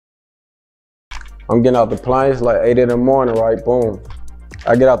I'm getting out the plane, it's like 8 in the morning, right? Boom.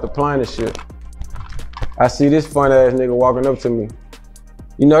 I get out the plane and shit. I see this fun ass nigga walking up to me.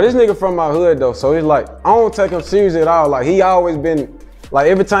 You know, this nigga from my hood though, so it's like, I don't take him serious at all. Like, he always been, like,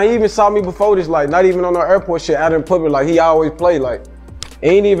 every time he even saw me before this, like, not even on the airport shit, out in public, like, he always played, like,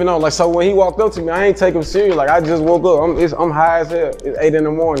 ain't even on, like, so when he walked up to me, I ain't take him serious. Like, I just woke up, I'm high as hell, it's 8 in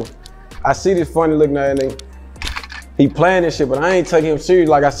the morning. I see this funny looking at nigga. He playing this shit, but I ain't taking him serious.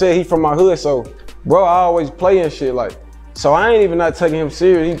 Like I said, he from my hood, so, bro, I always playing shit, like, so I ain't even not taking him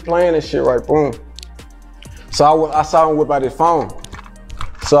serious. He playing this shit, right, boom. So I saw him whip out his phone.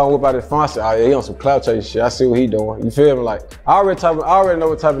 I said, oh yeah, he on some clout chasing shit. I see what he doing. You feel me? Like, I already know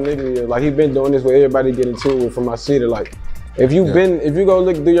what type of nigga he is. Like, he been doing this with everybody get into it from my city. Like, if you go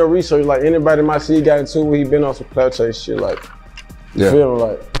look, do your research, like, anybody in my city got into it, he been on some clout chasing shit. Like, you feel me?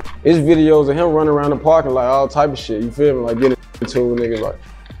 Like, it's videos of him running around the parking, like, all type of shit. You feel me? Like, getting into it, niggas, like.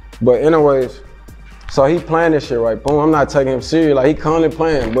 But anyways, so he playing this shit, right? Boom, I'm not taking him serious. Like, he constantly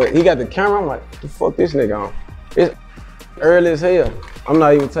playing, but he got the camera. I'm like, what the fuck this nigga on? It's early as hell. I'm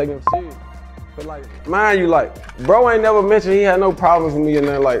not even taking him serious. But like, mind you, like, bro ain't never mentioned he had no problems with me and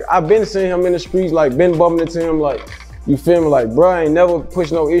then, like, I've been seeing him in the streets, like, been bumping into him, like, you feel me? Like, bro ain't never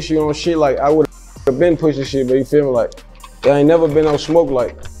pushed no issue on shit. Like, I would have been pushing shit, but you feel me? Like, there ain't never been no smoke,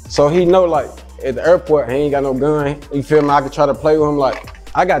 like, so he know, like, at the airport, he ain't got no gun. You feel me? I could try to play with him, like,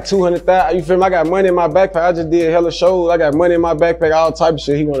 I got 200,000, you feel me? I got money in my backpack. I just did hella shows. I got money in my backpack, all type of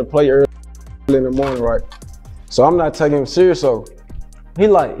shit. He want to play early in the morning, right? So I'm not taking him serious, so he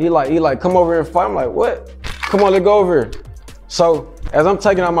like, come over here and fight. I'm like, what? Come on, let's go over here. So as I'm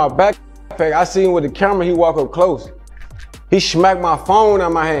taking out my backpack, I see him with the camera, he walk up close. He smacked my phone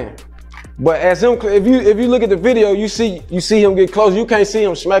out my hand. But as him, if you look at the video, you see him get close. You can't see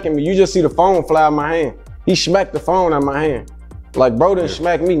him smacking me. You just see the phone fly out my hand. He smacked the phone out my hand. Like, bro didn't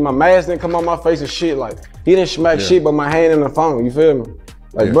smack me. My mask didn't come on my face and shit. Like, he didn't smack shit but my hand in the phone. You feel me?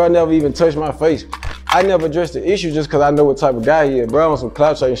 Like, bro never even touched my face. I never addressed the issue just because I know what type of guy he is. Bro on some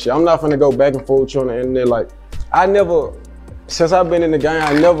clout chasing shit. I'm not finna go back and forth with you on the internet. Like, I never, since I've been in the game,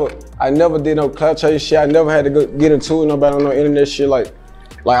 I never did no clout chasing shit. I never had to go get into it with nobody on no internet shit. Like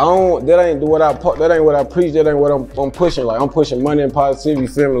that ain't what I preach. That ain't what I'm pushing. Like, I'm pushing money and positivity. You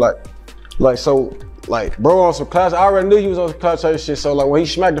feel me? Like so. Like, bro on some clout, I already knew he was on some clout chasing shit. So like, when he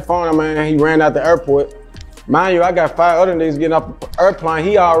smacked the phone, he ran out the airport. Mind you, I got 5 other niggas getting off the airplane.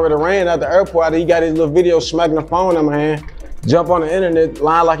 He already ran out the airport after he got his little video smacking the phone in my hand. Jump on the internet,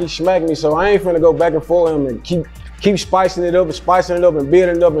 line like he smacked me. So I ain't finna go back and forth with him and keep spicing it up and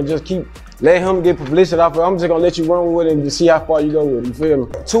building it up and just keep letting him get publicity off it. I'm just gonna let you run with it and see how far you go with it, you feel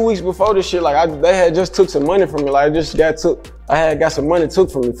me? 2 weeks before this shit, like, they had just took some money from me. Like, I had got some money took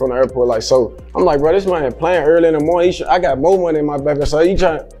from me from the airport. Like, so I'm like, bro, this man playing early in the morning. I got more money in my back. So he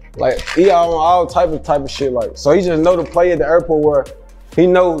trying, like, he all type of shit. Like, so he just know to play at the airport where he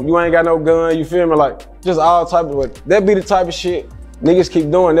know you ain't got no gun, you feel me? Like, just all type of, that be the type of shit niggas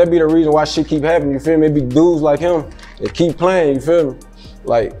keep doing. That be the reason why shit keep happening, you feel me? It be dudes like him that keep playing, you feel me?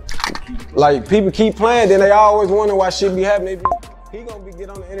 Like people keep playing, then they always wonder why shit be happening. He gonna be get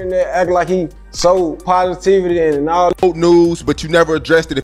on the internet, act like he so positivity and all news, but you never addressed it.